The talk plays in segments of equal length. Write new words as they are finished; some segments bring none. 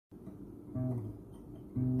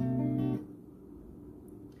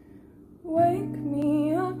Wake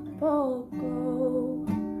me up, I'll go.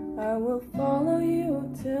 I will follow you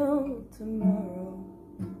till tomorrow.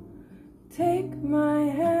 Take my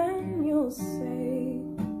hand, you'll say,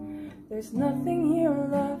 there's nothing here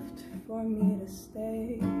left for me to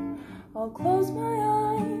stay. I'll close my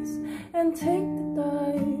eyes and take the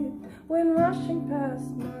dive when rushing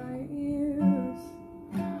past my ears.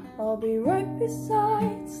 I'll be right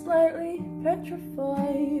beside, slightly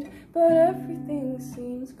petrified, but everything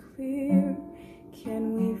seems clear.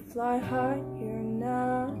 Can we fly high here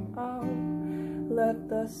now? Let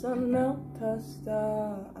the sun melt us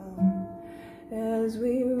down. As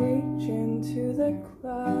we reach into the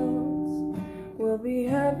clouds, we'll be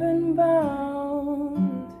heaven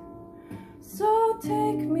bound. So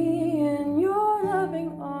take me in your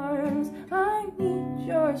loving arms. I need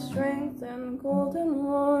your strength and golden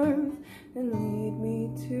warmth, and lead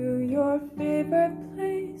me to your favorite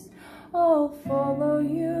place. I'll follow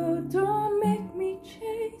you, don't make me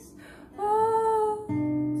chase. Oh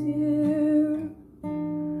dear,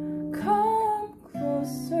 come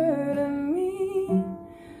closer to me.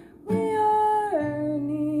 We are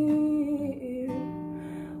near,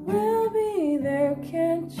 we'll be there,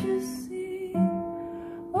 can't you see?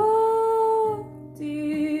 Oh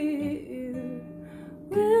dear,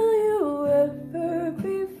 will you ever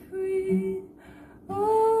be free?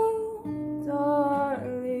 Oh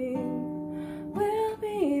darling, we'll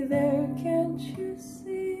be there, can't you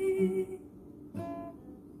see?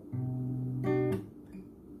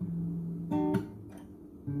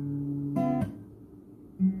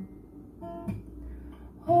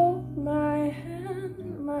 Hold my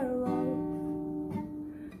hand, my love.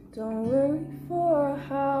 Don't worry for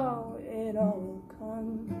how it all will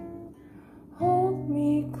come. Hold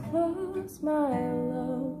me close, my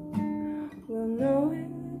love. We'll know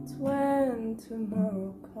it when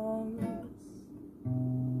tomorrow comes.